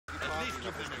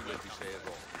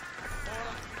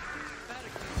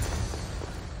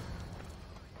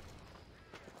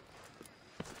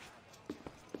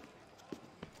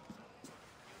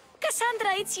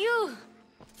Cassandra, it's you!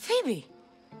 Phoebe!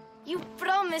 You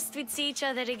promised we'd see each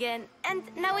other again, and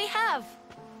now we have.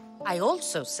 I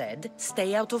also said,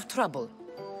 stay out of trouble.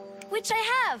 Which I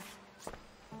have.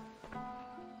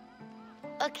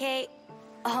 Okay,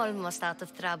 almost out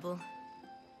of trouble.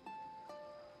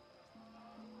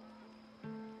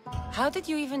 How did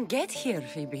you even get here,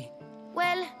 Phoebe?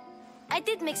 Well, I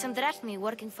did make some drachmi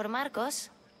working for Marcos.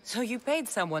 So you paid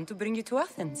someone to bring you to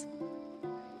Athens?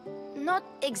 Not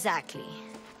exactly.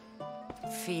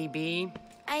 Phoebe...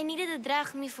 I needed a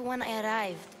drachmi for when I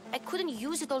arrived. I couldn't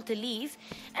use it all to leave,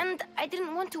 and I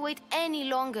didn't want to wait any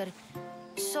longer.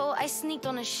 So I sneaked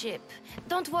on a ship.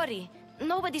 Don't worry,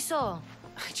 nobody saw.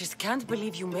 I just can't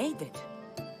believe you made it.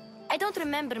 I don't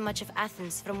remember much of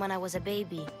Athens from when I was a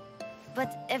baby.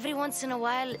 But every once in a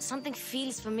while, something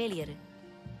feels familiar.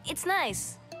 It's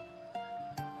nice.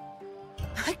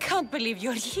 I can't believe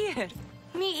you're here.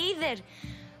 Me either.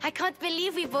 I can't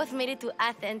believe we both made it to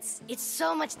Athens. It's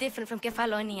so much different from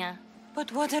Kefalonia.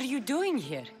 But what are you doing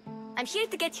here? I'm here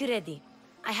to get you ready.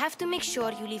 I have to make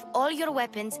sure you leave all your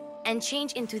weapons and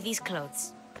change into these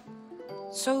clothes.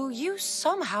 So you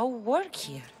somehow work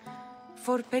here?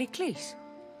 For Perikles?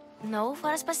 No, for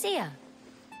Aspasia.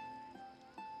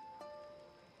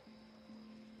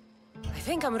 I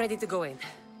think I'm ready to go in.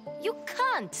 You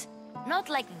can't! Not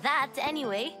like that,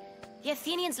 anyway. The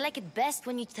Athenians like it best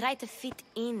when you try to fit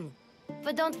in.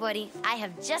 But don't worry, I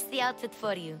have just the outfit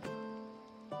for you.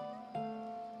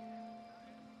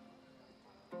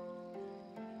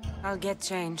 I'll get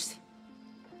changed.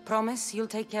 Promise you'll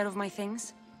take care of my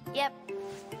things? Yep.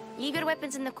 Leave your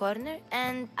weapons in the corner,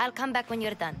 and I'll come back when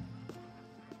you're done.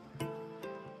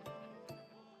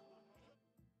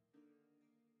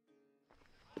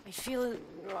 I feel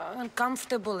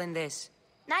uncomfortable in this.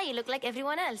 Now you look like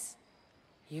everyone else.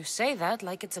 You say that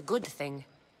like it's a good thing.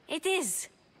 It is.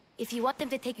 If you want them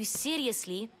to take you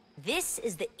seriously, this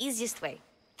is the easiest way.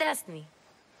 Trust me.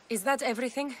 Is that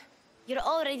everything? You're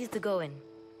all ready to go in.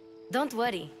 Don't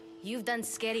worry. You've done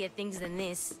scarier things than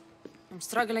this. I'm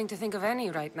struggling to think of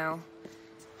any right now.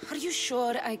 Are you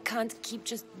sure I can't keep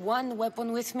just one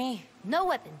weapon with me? No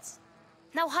weapons.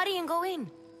 Now hurry and go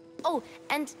in. Oh,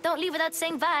 and don't leave without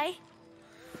saying bye.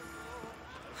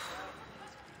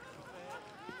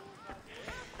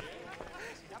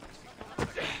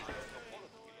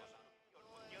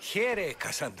 Here,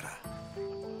 Cassandra.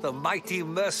 The mighty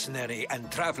mercenary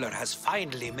and traveler has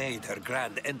finally made her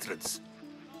grand entrance.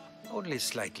 Only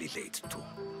slightly late, too.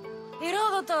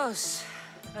 Herodotus!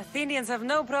 Athenians have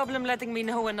no problem letting me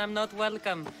know when I'm not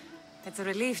welcome. It's a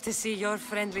relief to see your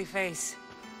friendly face.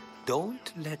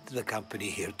 Don't let the company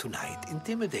here tonight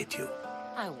intimidate you.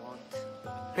 I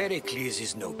won't. Perikles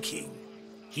is no king.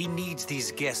 He needs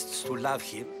these guests to love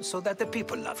him so that the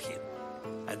people love him.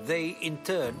 And they, in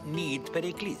turn, need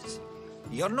Perikles.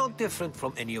 You're no different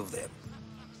from any of them.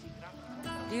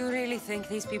 Do you really think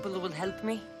these people will help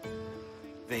me?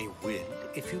 They will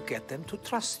if you get them to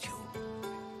trust you.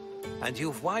 And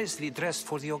you've wisely dressed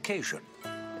for the occasion.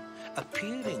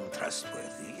 Appearing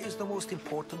trustworthy is the most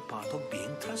important part of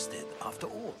being trusted, after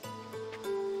all.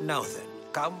 Now then,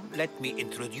 come, let me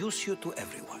introduce you to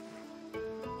everyone.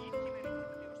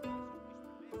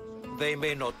 They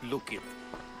may not look it,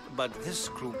 but this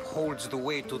group holds the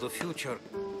way to the future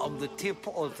on the tip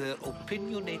of their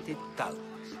opinionated tongues.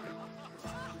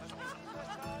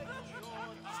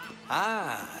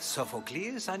 Ah,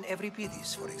 Sophocles and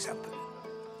Euripides, for example.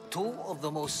 Two of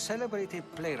the most celebrated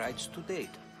playwrights to date.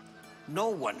 No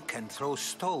one can throw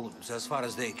stones as far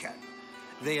as they can.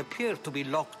 They appear to be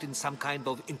locked in some kind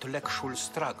of intellectual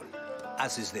struggle,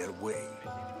 as is their way.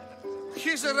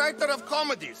 He's a writer of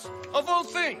comedies, of all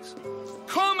things.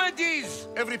 Comedies,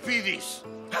 Euripides.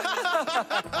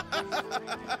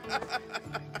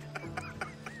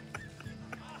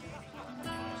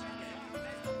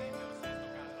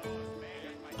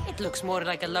 It looks more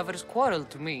like a lover's quarrel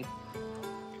to me.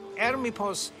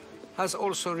 Hermippos has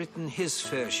also written his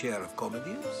fair share of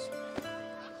comedies.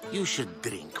 You should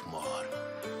drink more.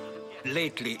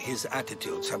 Lately, his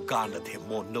attitudes have garnered him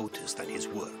more notice than his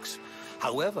works.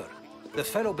 However, the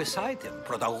fellow beside him,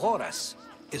 Protagoras,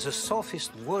 is a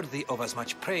sophist worthy of as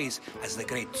much praise as the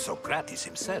great Socrates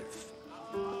himself.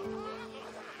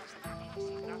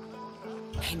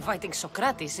 Inviting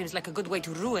Socrates seems like a good way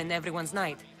to ruin everyone's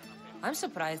night. I'm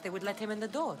surprised they would let him in the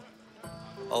door.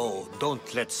 Oh,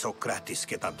 don't let Socrates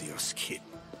get under your skin.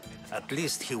 At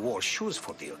least he wore shoes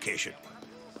for the occasion.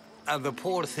 And the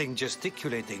poor thing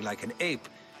gesticulating like an ape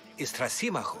is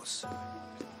Thrasymachos.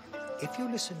 If you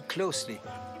listen closely,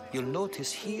 you'll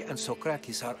notice he and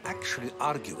Socrates are actually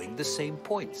arguing the same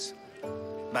points.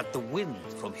 But the wind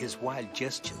from his wild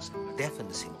gestures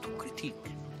deafens him to critique.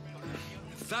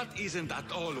 That isn't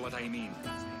at all what I mean.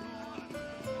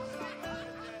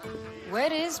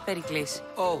 Where is Perikles?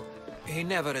 Oh, he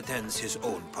never attends his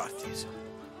own parties.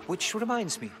 Which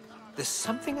reminds me, there's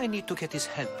something I need to get his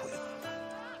help with.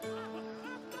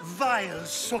 Vile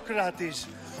Socrates,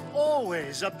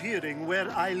 always appearing where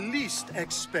I least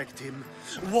expect him.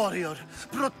 Warrior,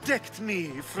 protect me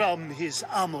from his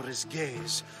amorous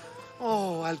gaze.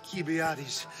 Oh,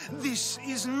 Alcibiades, this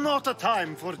is not a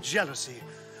time for jealousy,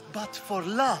 but for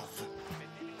love.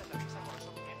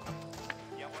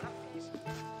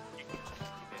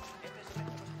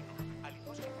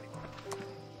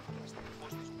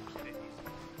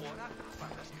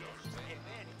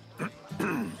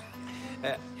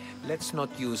 Let's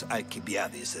not use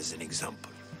Alcibiades as an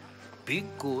example. Be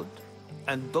good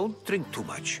and don't drink too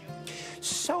much.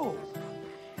 So,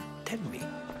 tell me,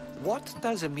 what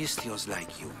does a Mystios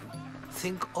like you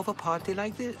think of a party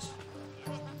like this?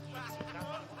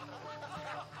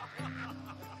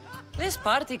 This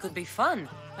party could be fun.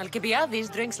 Alcibiades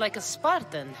drinks like a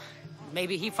Spartan.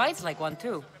 Maybe he fights like one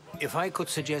too. If I could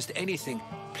suggest anything,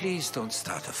 please don't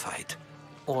start a fight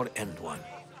or end one.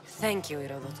 Thank you,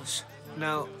 Herodotus.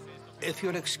 Now, if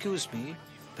you'll excuse me,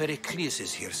 Perikles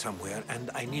is here somewhere and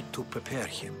I need to prepare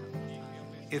him.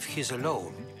 If he's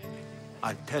alone,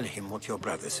 I'll tell him what your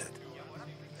brother said.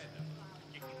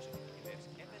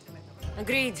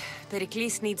 Agreed.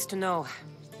 Perikles needs to know.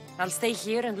 I'll stay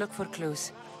here and look for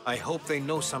clues. I hope they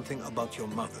know something about your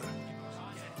mother.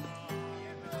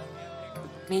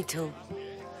 Me too.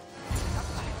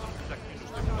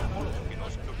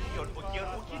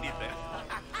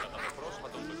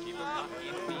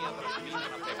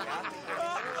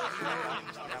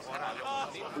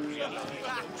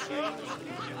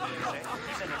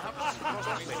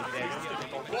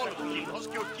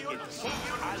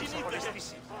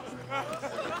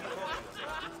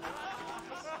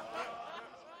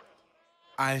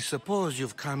 I suppose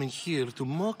you've come in here to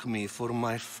mock me for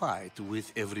my fight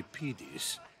with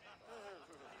Euripides.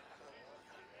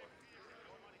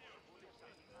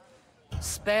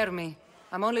 Spare me.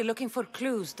 I'm only looking for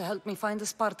clues to help me find a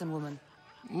Spartan woman.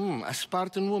 A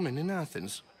Spartan woman in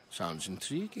Athens. Sounds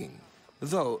intriguing.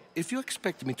 Though, if you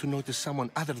expect me to notice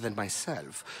someone other than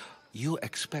myself, you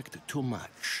expect too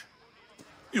much.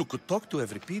 You could talk to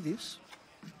Euripides.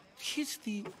 He's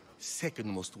the second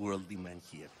most worldly man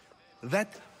here.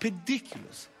 That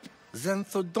pediculous,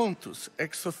 xanthodontus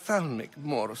exophthalmic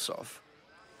Morosov.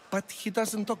 But he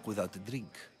doesn't talk without a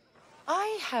drink.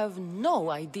 I have no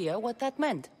idea what that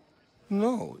meant.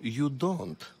 No, you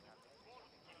don't.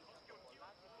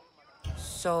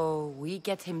 So we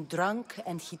get him drunk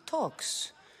and he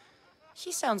talks.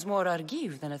 He sounds more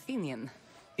Argive than Athenian.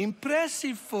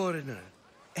 Impressive, foreigner.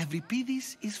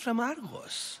 Euripides is from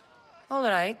Argos. All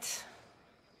right.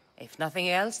 If nothing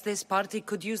else, this party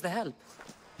could use the help.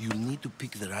 You'll need to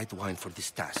pick the right wine for this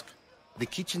task. The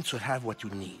kitchen should have what you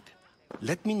need.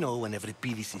 Let me know when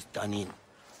Euripides is done in,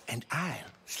 and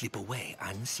I'll slip away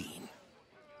unseen.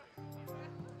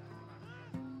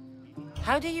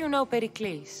 How do you know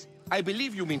Perikles? I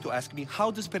believe you mean to ask me, how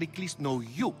does Perikles know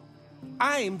you?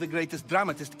 I'm the greatest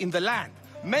dramatist in the land,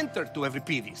 mentor to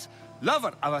Euripides,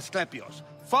 lover of Asclepios,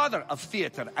 father of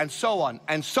theater, and so on,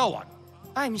 and so on.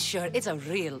 I'm sure it's a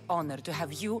real honor to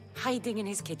have you hiding in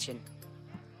his kitchen.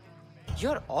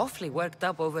 You're awfully worked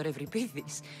up over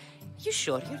Euripides. You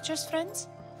sure you're just friends?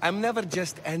 I'm never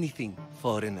just anything,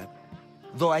 foreigner.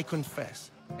 Though I confess,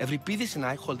 Euripides and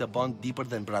I hold a bond deeper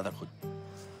than brotherhood.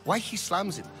 Why he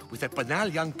slams it with a banal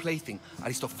young plaything,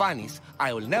 Aristophanes,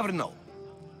 I will never know.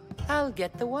 I'll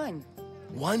get the wine.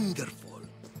 Wonderful.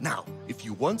 Now, if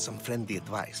you want some friendly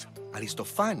advice,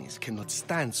 Aristophanes cannot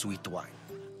stand sweet wine.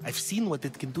 I've seen what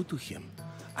it can do to him.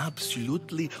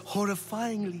 Absolutely,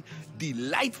 horrifyingly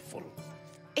delightful.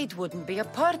 It wouldn't be a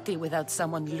party without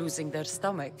someone losing their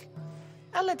stomach.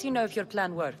 I'll let you know if your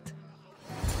plan worked.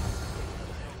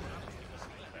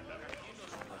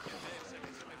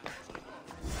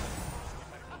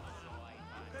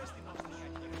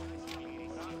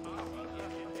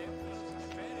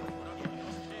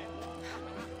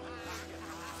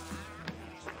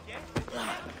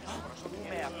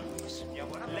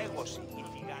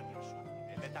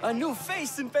 A new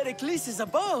face in Perikles'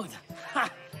 abode! Ha!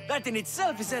 That in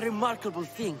itself is a remarkable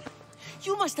thing.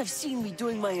 You must have seen me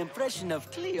doing my impression of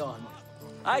Cleon.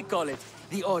 I call it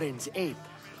the Orange Ape.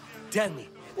 Tell me,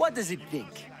 what does it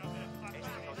think?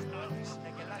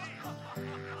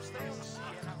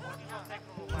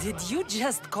 Did you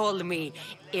just call me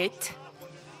it?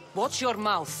 Watch your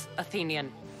mouth,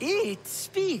 Athenian. It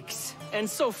speaks, and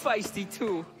so feisty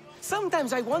too.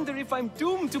 Sometimes I wonder if I'm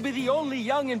doomed to be the only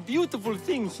young and beautiful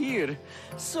thing here.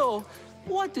 So,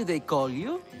 what do they call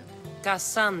you?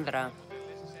 Cassandra.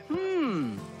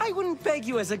 I wouldn't peg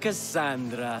you as a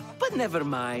Cassandra, but never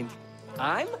mind.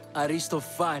 I'm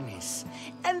Aristophanes,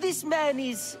 and this man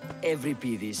is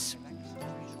Euripides.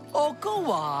 Oh,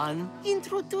 go on.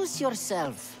 Introduce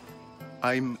yourself.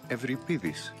 I'm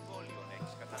Euripides.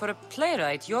 For a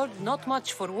playwright, you're not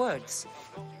much for words.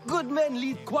 Good men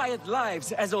lead quiet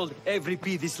lives, as old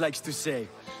Euripides likes to say.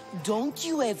 Don't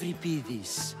you,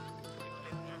 Euripides?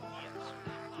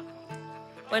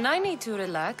 When I need to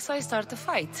relax, I start a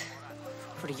fight.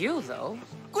 For you, though.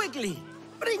 Quickly!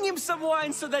 Bring him some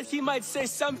wine so that he might say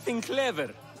something clever.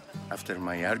 After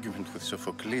my argument with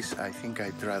Sophocles, I think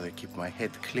I'd rather keep my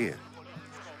head clear.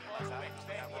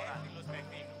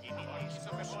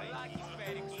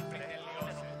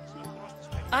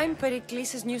 I'm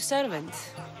Perikles' new servant.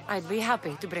 I'd be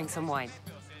happy to bring some wine.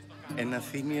 An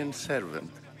Athenian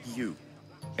servant, you.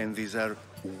 And these are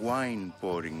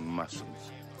wine-pouring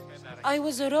muscles. I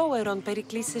was a rower on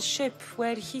Perikles' ship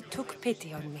where he took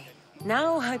pity on me.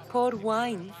 Now I pour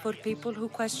wine for people who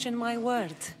question my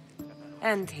word.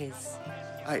 And his.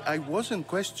 I wasn't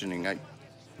questioning.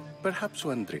 Perhaps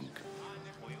one drink.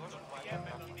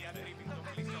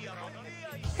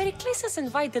 Perikles has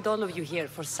invited all of you here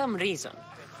for some reason.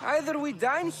 Either we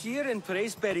dine here and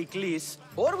praise Perikles,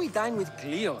 or we dine with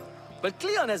Cleon. But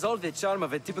Cleon has all the charm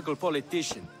of a typical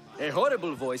politician. A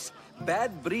horrible voice,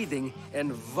 bad breeding,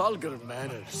 and vulgar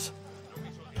manners.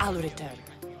 I'll return.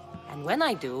 And when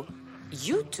I do,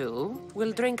 you two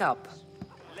will drink up.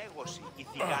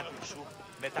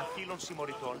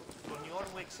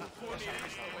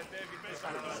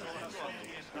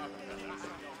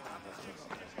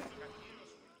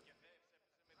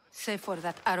 Save for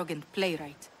that arrogant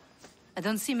playwright. I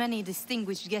don't see many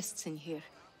distinguished guests in here.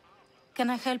 Can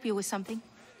I help you with something?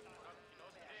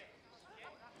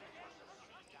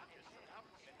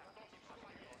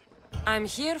 I'm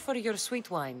here for your sweet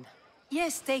wine.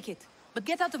 Yes, take it. But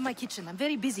get out of my kitchen. I'm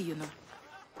very busy, you know.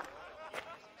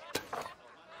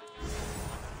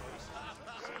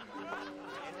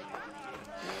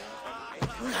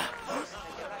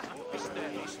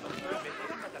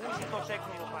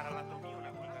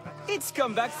 It's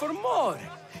come back for more.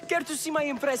 Care to see my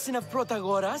impression of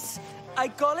protagonist? I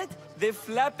call it the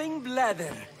flapping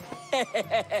bladder.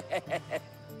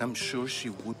 I'm sure she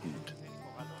wouldn't.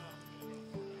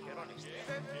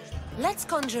 Let's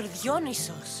conjure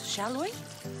Dionysos, shall we?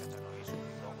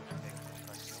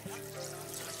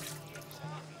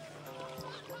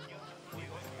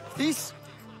 This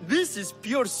is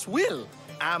pure swill.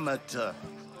 Amateur.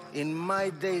 In my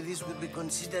day, this would be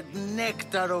considered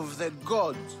nectar of the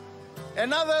gods.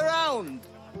 Another round!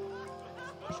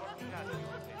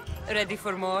 Ready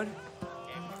for more?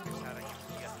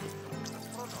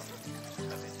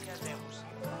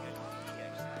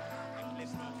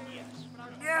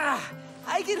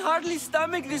 I can hardly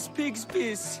stomach this pig's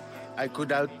piss. I could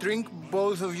outdrink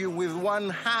both of you with one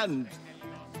hand.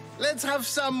 Let's have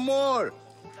some more!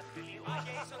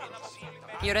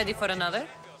 You ready for another?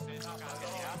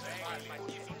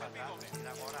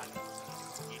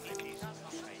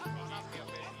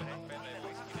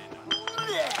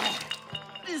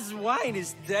 This wine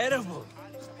is terrible.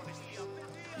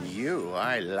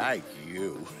 I like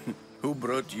you. Who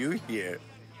brought you here?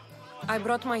 I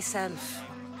brought myself.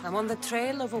 I'm on the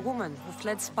trail of a woman who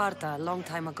fled Sparta a long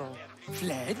time ago.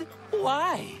 Fled?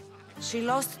 Why? She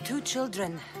lost 2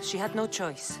 children. She had no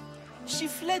choice. She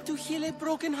fled to heal a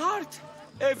broken heart.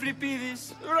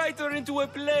 Euripides, write her into a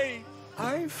play.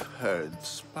 I've heard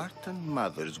Spartan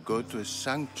mothers go to a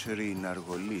sanctuary in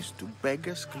Argolis to beg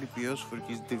Asclepios for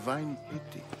his divine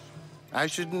pity. I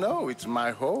should know, it's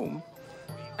my home.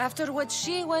 After what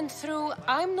she went through,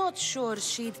 I'm not sure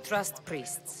she'd trust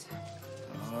priests.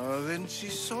 Oh, then she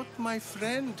sought my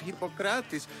friend,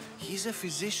 Hippocrates. He's a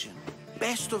physician,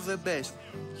 best of the best.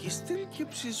 He still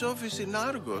keeps his office in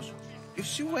Argos. If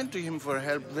she went to him for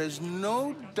help, there's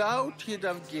no doubt he'd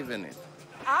have given it.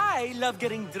 I love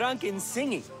getting drunk and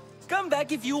singing. Come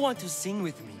back if you want to sing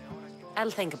with me. I'll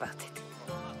think about it.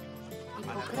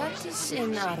 Hippocrates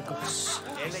in Argos.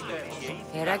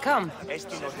 Here I come.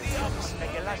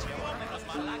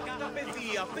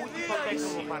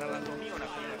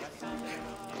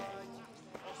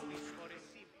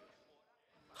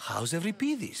 How's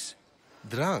Euripides?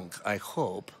 Drunk, I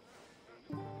hope.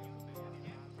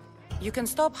 You can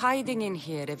stop hiding in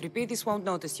here. Euripides won't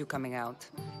notice you coming out.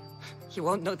 He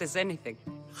won't notice anything.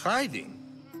 Hiding?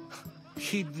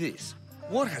 Heed this.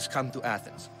 War has come to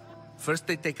Athens. First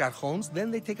they take our homes, then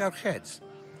they take our heads.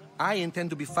 I intend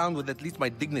to be found with at least my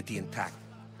dignity intact.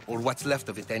 Or what's left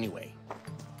of it anyway.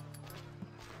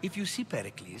 If you see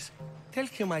Perikles, tell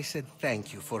him I said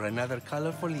thank you for another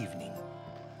colorful evening.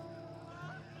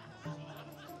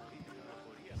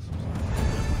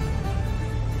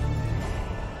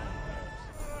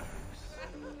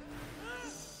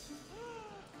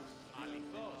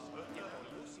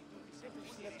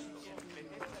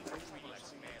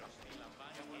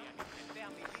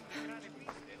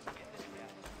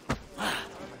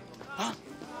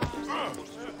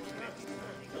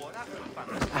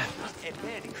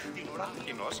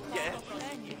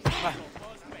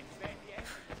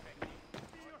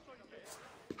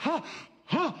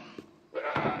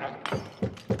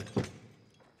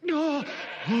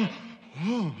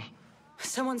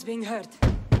 Someone's being hurt.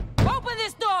 Open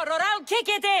this door or I'll kick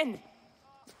it in!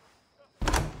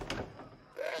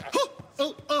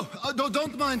 No,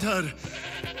 don't mind her.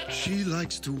 She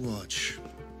likes to watch.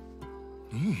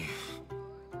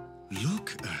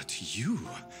 Look at you.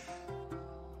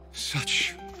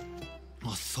 Such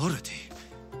authority.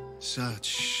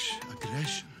 Such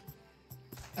aggression.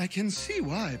 I can see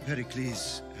why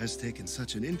Perikles has taken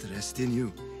such an interest in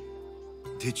you.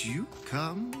 Did you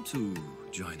come to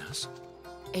join us?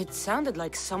 It sounded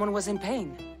like someone was in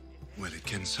pain. Well, it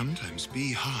can sometimes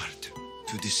be hard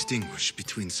to distinguish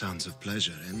between sounds of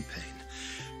pleasure and pain.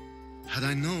 Had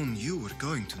I known you were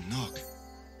going to knock,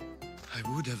 I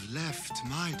would have left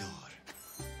my door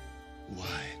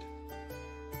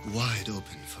wide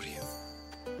open for you.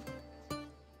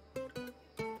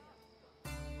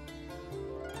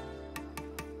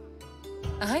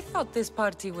 I thought this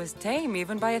party was tame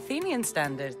even by Athenian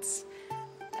standards.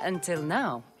 Until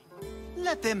now.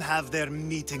 Let them have their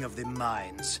meeting of the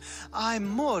minds. I'm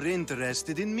more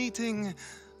interested in meeting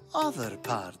other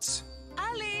parts.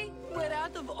 Ali, we're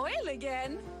out of oil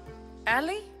again.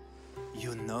 Ali?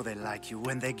 You know they like you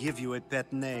when they give you a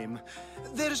pet name.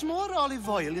 There's more olive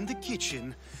oil in the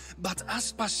kitchen, but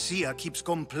Aspasia keeps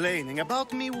complaining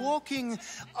about me walking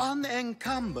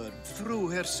unencumbered through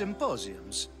her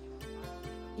symposiums.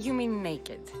 You mean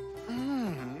naked?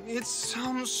 It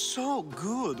sounds so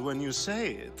good when you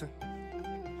say it.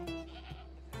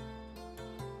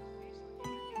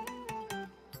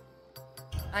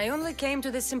 I only came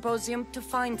to the symposium to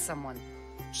find someone.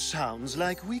 Sounds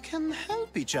like we can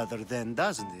help each other then,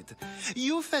 doesn't it?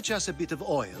 You fetch us a bit of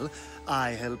oil,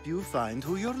 I help you find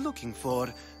who you're looking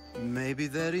for. Maybe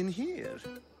they're in here.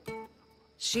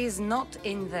 She's not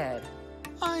in there.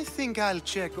 I think I'll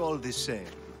check all the same.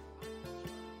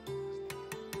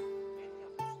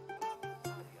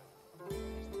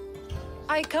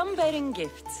 I come bearing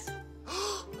gifts.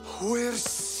 We're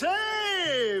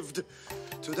saved!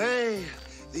 Today,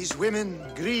 these women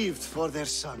grieved for their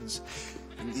sons,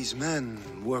 and these men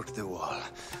worked the wall.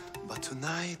 But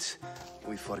tonight,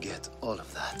 we forget all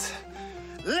of that.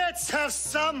 Let's have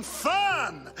some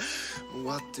fun!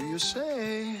 What do you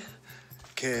say?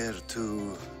 Care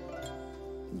to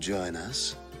join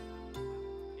us?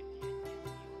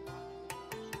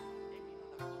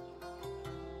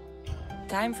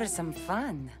 Time for some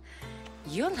fun.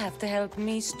 You'll have to help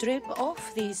me strip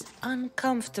off these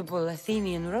uncomfortable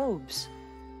Athenian robes.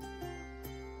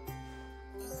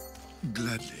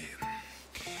 Gladly.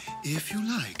 If you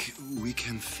like, we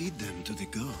can feed them to the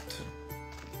goat.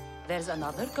 There's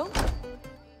another goat?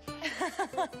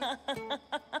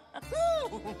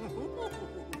 Ooh.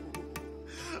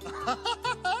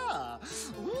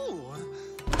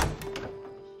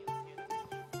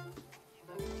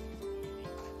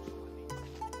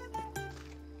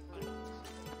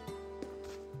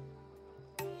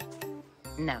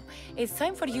 Now, it's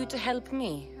time for you to help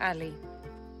me, Ali.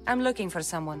 I'm looking for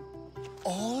someone.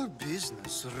 All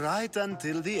business right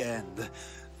until the end.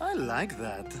 I like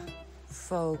that.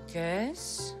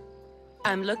 Focus.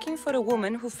 I'm looking for a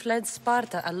woman who fled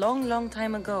Sparta a long, long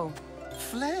time ago.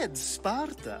 Fled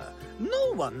Sparta?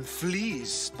 No one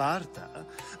flees Sparta.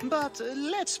 But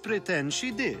let's pretend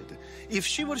she did. If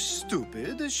she were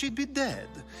stupid, she'd be dead.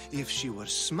 If she were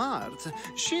smart,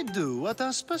 she'd do what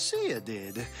Aspasia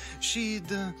did.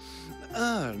 She'd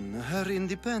earn her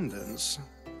independence.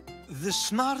 The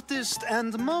smartest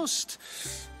and most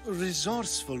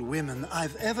resourceful women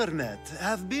I've ever met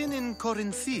have been in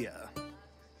Corinthia.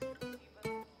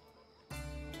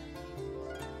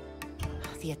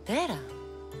 Theatera.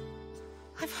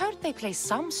 I've heard they play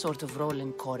some sort of role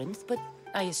in Corinth, but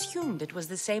I assumed it was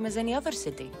the same as any other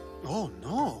city. Oh,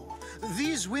 no.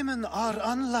 These women are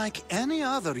unlike any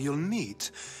other you'll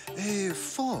meet. A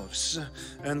force,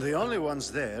 and the only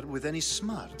ones there with any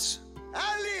smarts.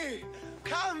 Ali!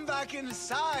 Come back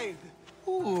inside!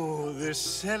 Ooh, the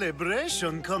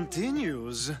celebration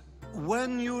continues.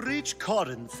 When you reach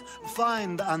Corinth,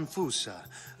 find Anfusa.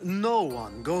 No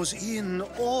one goes in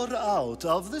or out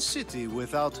of the city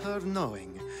without her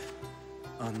knowing.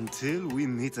 Until we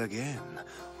meet again,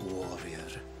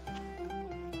 warrior.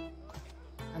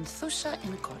 Anfusa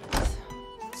in Corinth.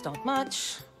 It's not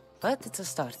much, but it's a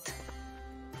start.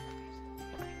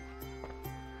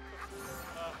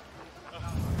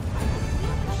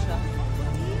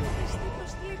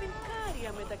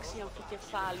 Μεταξύ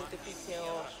αμφικεφάλου και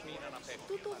πηχεώσου.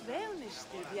 Τούτο δέον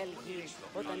εστί διαλγή,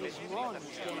 όταν εις μόνος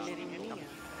και εν ερημία.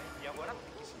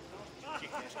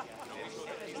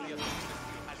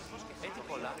 Έτσι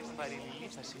πολλά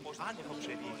παρελιλήφθαση άνευο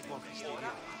ψευδικών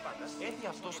χριστήριων. Έτσι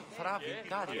αυτός θράβει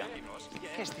κάρια.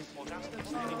 Και στην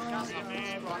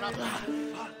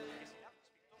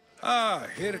Ah,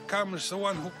 here comes the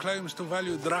one who claims to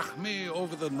value drachmi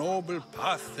over the noble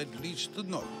path that leads to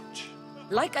knowledge.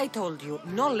 Like I told you,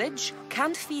 knowledge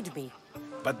can't feed me.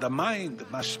 But the mind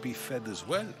must be fed as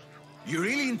well. You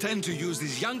really intend to use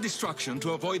this young destruction to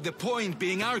avoid the point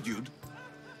being argued?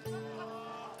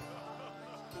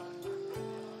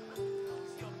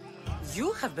 You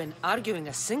have been arguing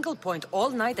a single point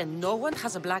all night and no one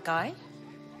has a black eye?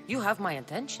 You have my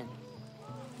attention.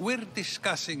 We're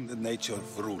discussing the nature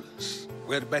of rules.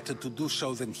 We're better to do so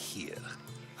than here.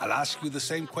 I'll ask you the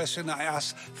same question I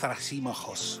asked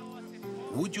Thrasimachos.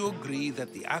 Would you agree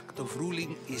that the act of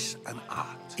ruling is an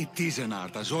art? It is an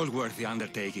art, as all worthy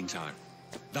undertakings are.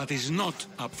 That is not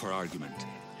up for argument.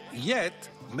 Yet,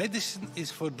 medicine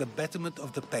is for the betterment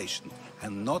of the patient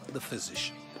and not the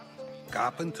physician.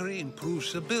 Carpentry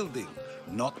improves the building,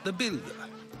 not the builder.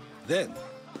 Then,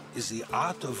 is the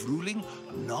art of ruling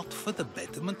not for the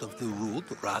betterment of the ruled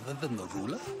rather than the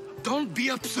ruler? Don't be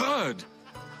absurd!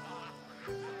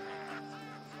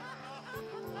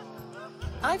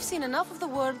 I've seen enough of the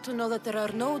world to know that there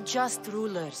are no just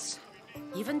rulers.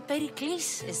 Even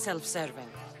Perikles is self-serving.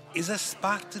 Is a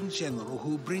Spartan general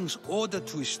who brings order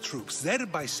to his troops,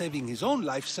 thereby saving his own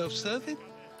life, self-serving?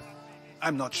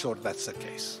 I'm not sure that's the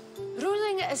case.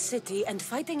 Ruling a city and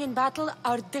fighting in battle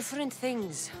are different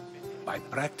things. By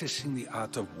practicing the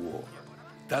art of war,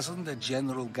 doesn't the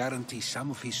general guarantee some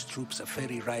of his troops a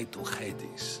ferry ride to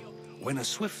Hades, when a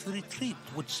swift retreat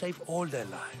would save all their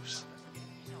lives?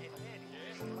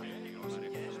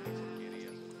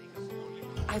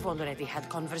 I've already had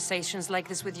conversations like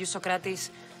this with you,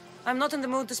 Socrates. I'm not in the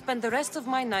mood to spend the rest of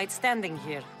my night standing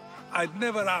here. I'd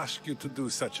never ask you to do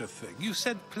such a thing. You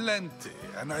said plenty,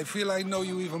 and I feel I know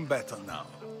you even better now.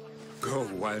 Go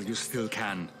while you still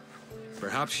can.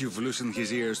 Perhaps you've loosened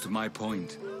his ears to my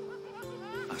point.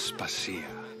 Aspasia.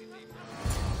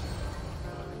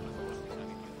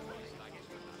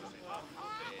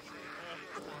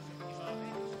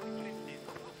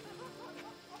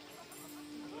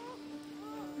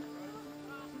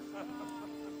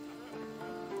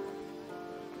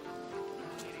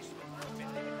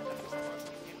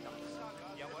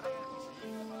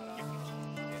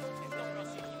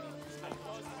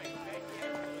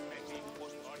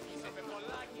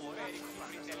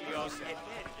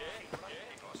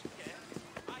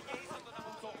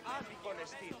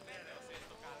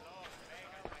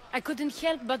 I couldn't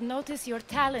help but notice your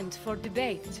talent for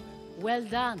debate. Well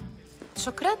done.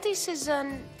 Socrates is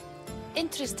an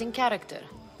interesting character.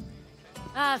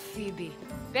 Ah, Phoebe.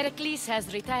 Perikles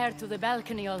has retired to the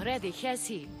balcony already, has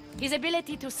he? His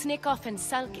ability to sneak off and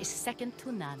sulk is second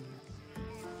to none.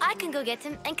 I can go get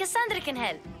him, and Cassandra can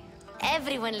help.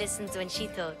 Everyone listens when she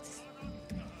talks.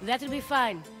 That'll be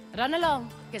fine. Run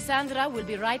along. Cassandra will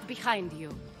be right behind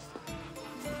you.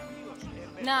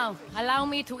 Now, allow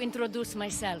me to introduce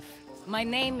myself. My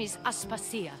name is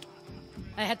Aspasia.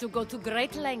 I had to go to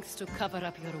great lengths to cover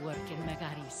up your work in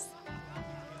Megaris.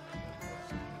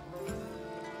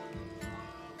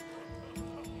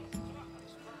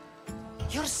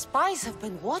 Your spies have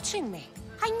been watching me.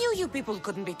 I knew you people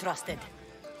couldn't be trusted.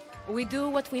 We do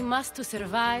what we must to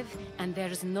survive, and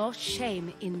there's no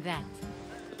shame in that.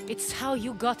 It's how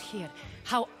you got here,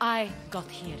 how I got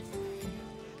here.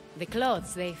 The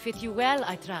clothes, they fit you well,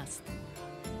 I trust.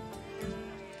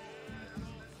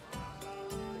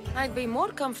 I'd be more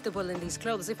comfortable in these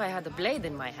clothes if I had a blade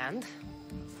in my hand.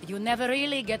 You never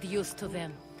really get used to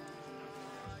them.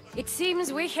 It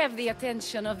seems we have the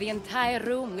attention of the entire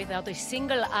room without a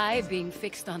single eye being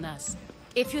fixed on us.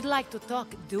 If you'd like to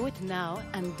talk, do it now,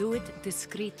 and do it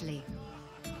discreetly.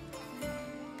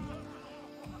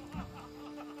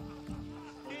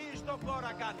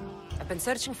 I've been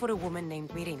searching for a woman named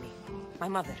Myrine, my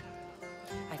mother.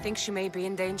 I think she may be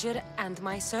in danger, and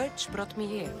my search brought me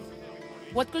here.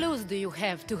 What clues do you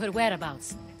have to her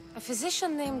whereabouts? A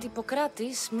physician named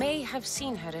Hippocrates may have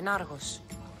seen her in Argos.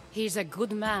 He's a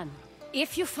good man.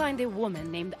 If you find a woman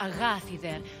named Agathi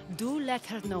there, do let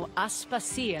her know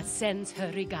Aspasia sends her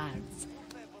regards.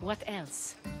 What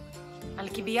else?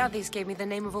 Alcibiades gave me the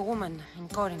name of a woman in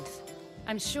Corinth.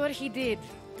 I'm sure he did.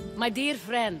 My dear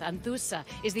friend, Anthusa,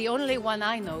 is the only one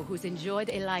I know who's enjoyed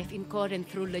a life in Corinth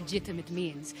through legitimate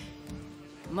means.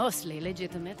 Mostly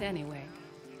legitimate, anyway.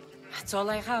 That's all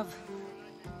I have.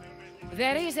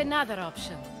 There is another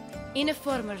option. In a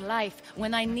former life,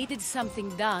 when I needed something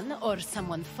done or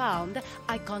someone found,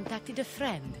 I contacted a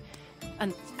friend.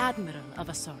 An admiral of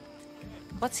a sort.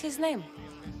 What's his name?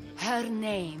 Her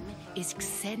name is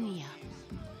Xenia.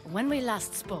 When we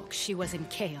last spoke, she was in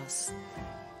chaos.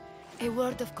 A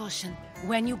word of caution.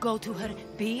 When you go to her,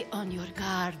 be on your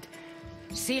guard.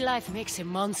 Sea life makes a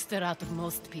monster out of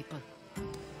most people.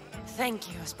 Thank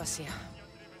you, Aspasia.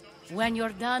 When you're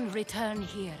done, return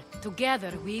here.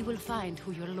 Together, we will find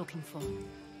who you're looking for.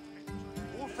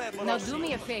 Now do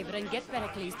me a favor and get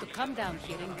Perikles to come down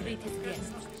here and greet his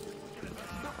guests.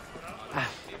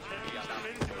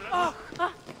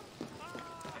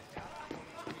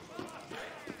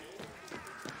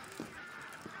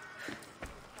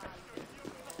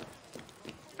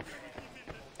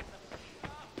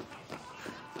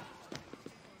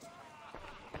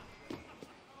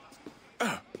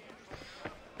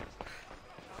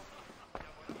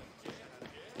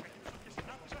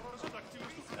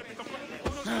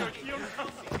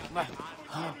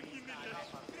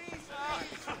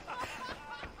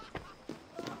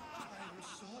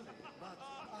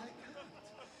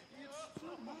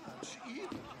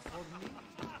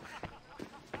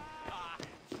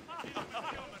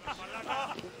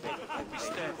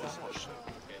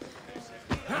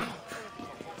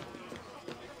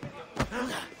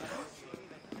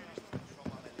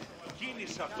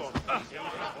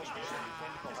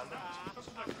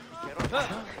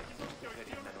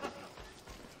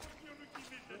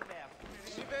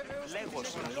 Λέγω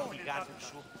στην πηγάδι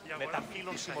σου με τα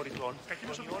φύλλων συμμοριτών.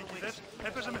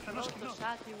 Έπαιζε μεθανός κοινός.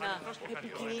 Σάτινα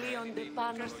επικυλίονται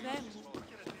πάνω Θεέ μου.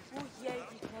 Πού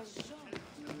γεύγηκα ζω.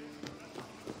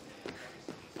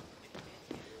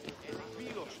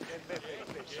 Βίος εμπέφερε.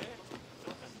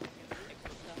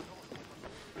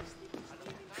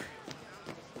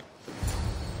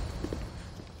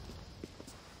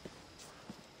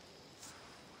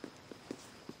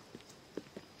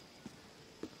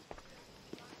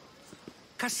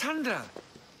 Cassandra!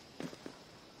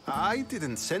 I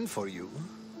didn't send for you.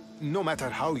 No matter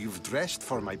how you've dressed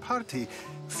for my party,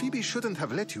 Phoebe shouldn't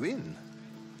have let you in.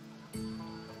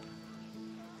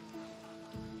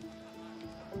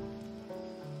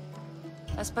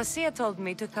 Aspasia told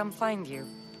me to come find you.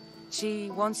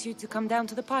 She wants you to come down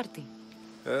to the party.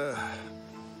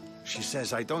 She says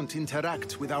I don't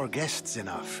interact with our guests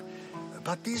enough.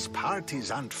 But these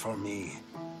parties aren't for me.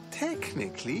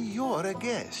 Technically, you're a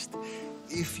guest.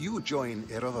 If you join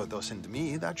Herodotus and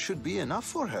me, that should be enough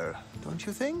for her, don't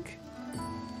you think?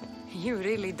 You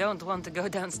really don't want to go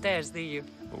downstairs, do you?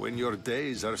 When your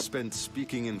days are spent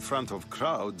speaking in front of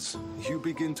crowds, you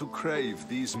begin to crave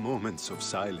these moments of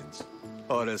silence.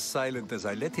 Or as silent as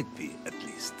I let it be, at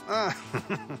least.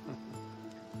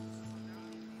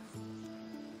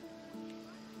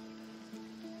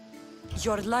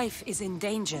 Your life is in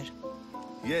danger.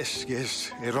 Yes,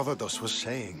 Herodotus was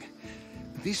saying.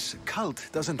 This cult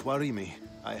doesn't worry me.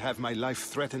 I have my life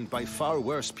threatened by far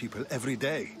worse people every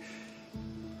day.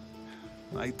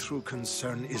 My true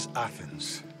concern is Athens.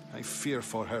 I fear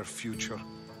for her future.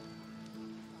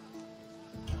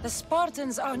 The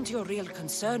Spartans aren't your real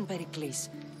concern, Perikles.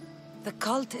 The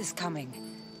cult is coming,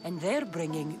 and they're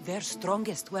bringing their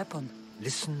strongest weapon.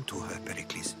 Listen to her,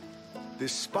 Perikles. The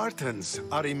Spartans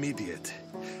are immediate.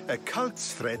 A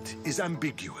cult's threat is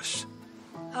ambiguous.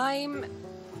 I'm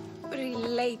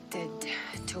related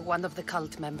to one of the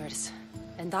cult members,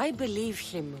 and I believe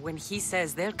him when he says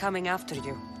they're coming after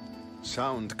you.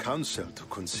 Sound counsel to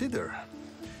consider.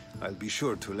 I'll be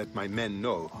sure to let my men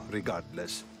know,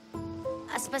 regardless.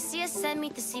 Aspasia sent me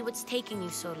to see what's taking you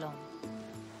so long.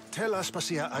 Tell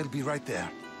Aspasia I'll be right there.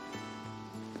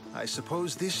 I suppose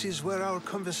this is where our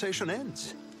conversation ends.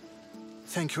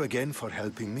 Thank you again for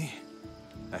helping me.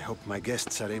 I hope my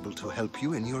guests are able to help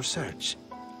you in your search.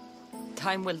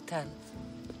 Time will tell.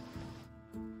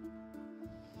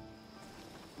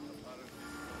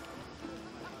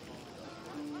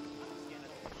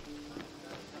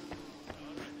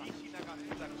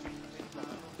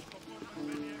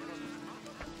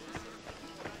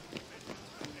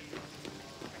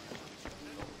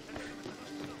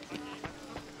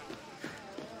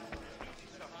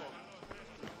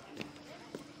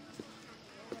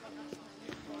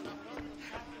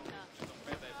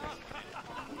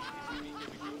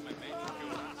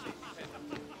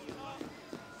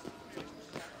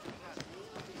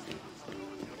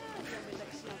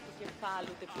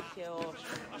 και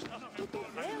όσο. Ούτε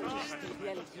δέος στη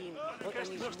διαλυγή όταν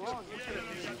εις μόνος.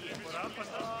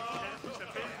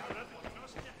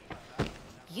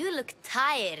 You look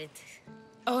tired.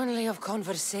 Only of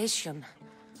conversation.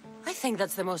 I think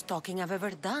that's the most talking I've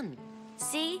ever done.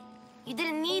 See? You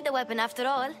didn't need the weapon after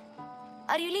all.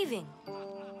 Are you leaving?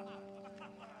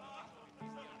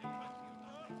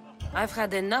 I've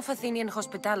had enough Athenian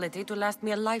hospitality to last me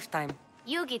a lifetime.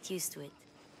 You get used to it.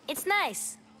 It's nice.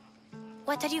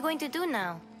 What are you going to do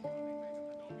now?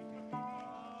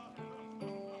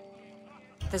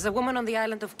 There's a woman on the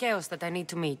island of Chaos that I need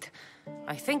to meet.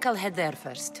 I think I'll head there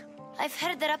first. I've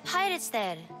heard there are pirates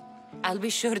there. I'll be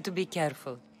sure to be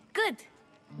careful. Good.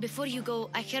 Before you go,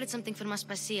 I heard something from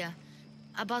Aspasia.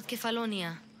 About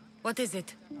Kefalonia. What is it?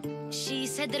 She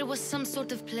said there was some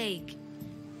sort of plague.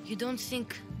 You don't think...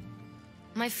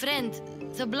 My friend,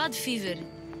 the blood fever.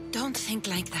 Don't think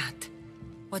like that.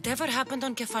 Whatever happened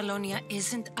on Kefalonia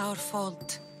isn't our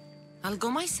fault. I'll go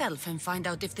myself and find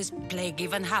out if this plague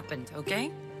even happened,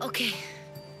 okay? Okay.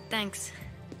 Thanks.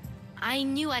 I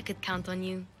knew I could count on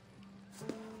you.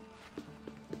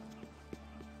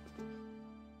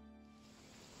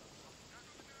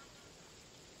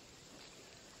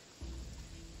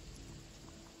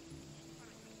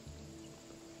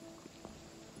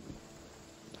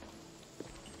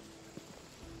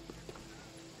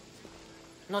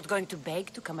 Not going to beg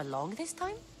to come along this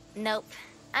time? Nope.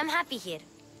 I'm happy here.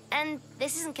 And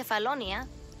this isn't Kefalonia.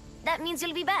 That means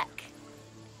you'll be back.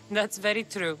 That's very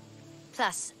true.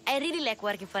 Plus, I really like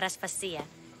working for Aspasia.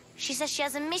 She says she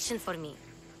has a mission for me.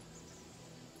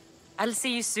 I'll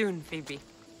see you soon, Phoebe.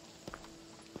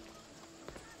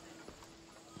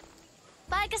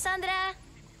 Bye, Cassandra!